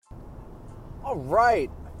All right,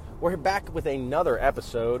 we're back with another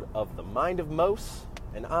episode of The Mind of Mose,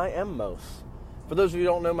 and I am Mose. For those of you who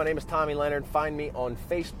don't know, my name is Tommy Leonard. Find me on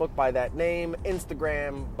Facebook by that name,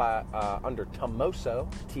 Instagram by under Tomoso,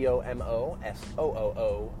 Tomosooo,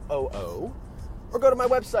 or go to my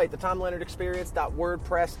website,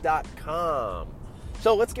 thetomleonardexperience.wordpress.com.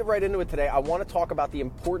 So let's get right into it today. I want to talk about the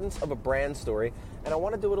importance of a brand story, and I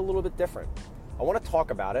want to do it a little bit different. I want to talk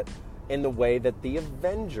about it in the way that the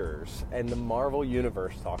Avengers and the Marvel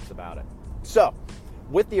Universe talks about it. So,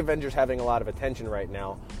 with the Avengers having a lot of attention right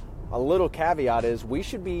now, a little caveat is we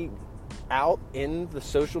should be out in the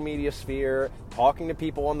social media sphere, talking to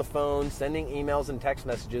people on the phone, sending emails and text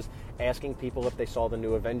messages, asking people if they saw the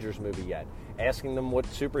new Avengers movie yet, asking them what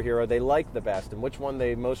superhero they like the best and which one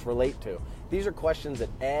they most relate to. These are questions that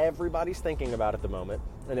everybody's thinking about at the moment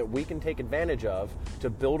and that we can take advantage of to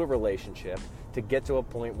build a relationship, to get to a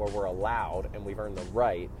point where we're allowed and we've earned the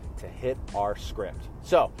right to hit our script.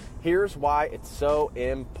 So, here's why it's so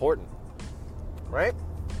important, right?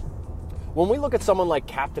 When we look at someone like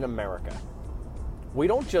Captain America, we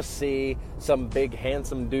don't just see some big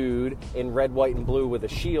handsome dude in red, white, and blue with a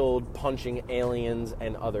shield punching aliens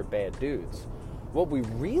and other bad dudes. What we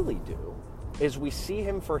really do is we see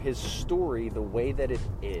him for his story the way that it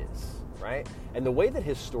is, right? And the way that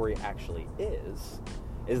his story actually is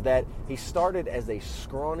that he started as a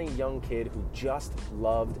scrawny young kid who just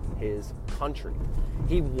loved his country.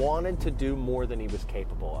 He wanted to do more than he was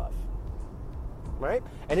capable of. Right?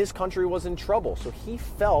 And his country was in trouble, so he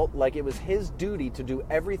felt like it was his duty to do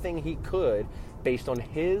everything he could based on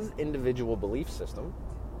his individual belief system,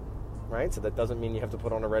 right? So that doesn't mean you have to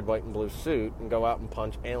put on a red, white, and blue suit and go out and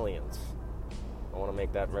punch aliens. I want to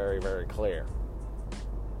make that very, very clear.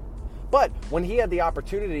 But when he had the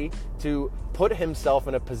opportunity to put himself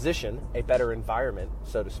in a position, a better environment,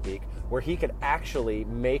 so to speak, where he could actually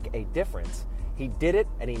make a difference, he did it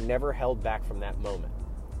and he never held back from that moment.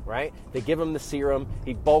 Right? They give him the serum,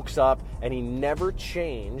 he bulks up, and he never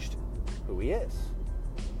changed who he is.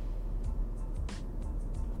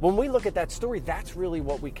 When we look at that story, that's really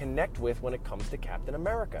what we connect with when it comes to Captain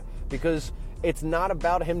America. Because it's not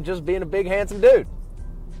about him just being a big, handsome dude.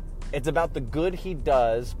 It's about the good he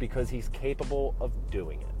does because he's capable of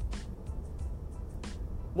doing it.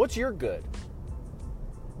 What's your good?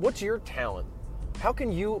 What's your talent? How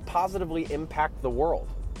can you positively impact the world?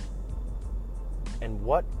 And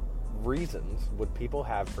what reasons would people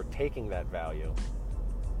have for taking that value?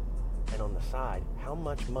 And on the side, how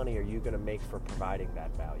much money are you going to make for providing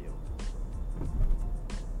that value?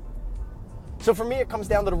 So for me, it comes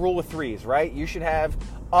down to the rule of threes, right? You should have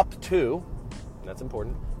up to, and that's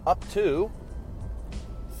important, up to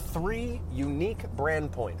 3 unique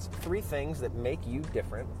brand points. 3 things that make you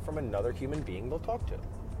different from another human being they'll talk to.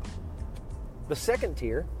 The second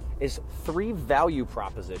tier is 3 value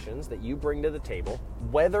propositions that you bring to the table,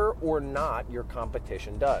 whether or not your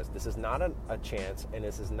competition does. This is not a chance, and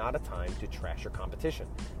this is not a time to trash your competition.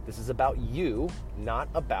 This is about you, not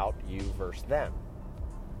about you versus them.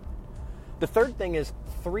 The third thing is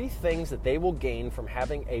 3 things that they will gain from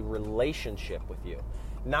having a relationship with you.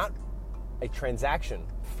 Not a transaction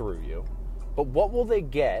through you, but what will they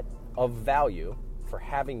get of value for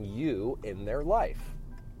having you in their life?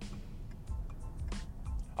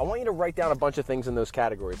 I want you to write down a bunch of things in those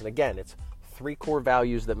categories. And again, it's 3 core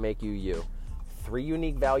values that make you you. 3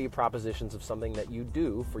 unique value propositions of something that you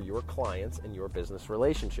do for your clients and your business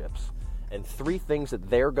relationships. And 3 things that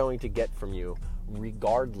they're going to get from you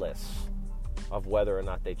regardless of whether or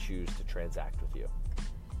not they choose to transact with you.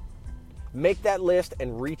 Make that list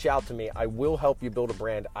and reach out to me. I will help you build a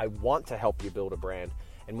brand. I want to help you build a brand.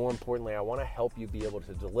 And more importantly, I want to help you be able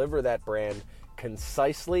to deliver that brand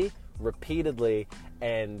concisely, repeatedly,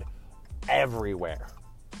 and everywhere.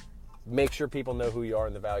 Make sure people know who you are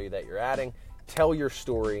and the value that you're adding. Tell your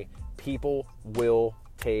story. People will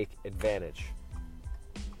take advantage.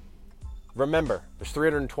 Remember, there's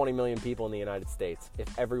 320 million people in the United States.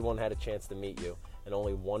 If everyone had a chance to meet you and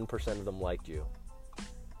only 1% of them liked you,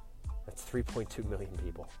 that's 3.2 million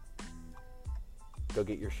people. Go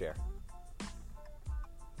get your share.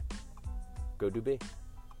 Go do B.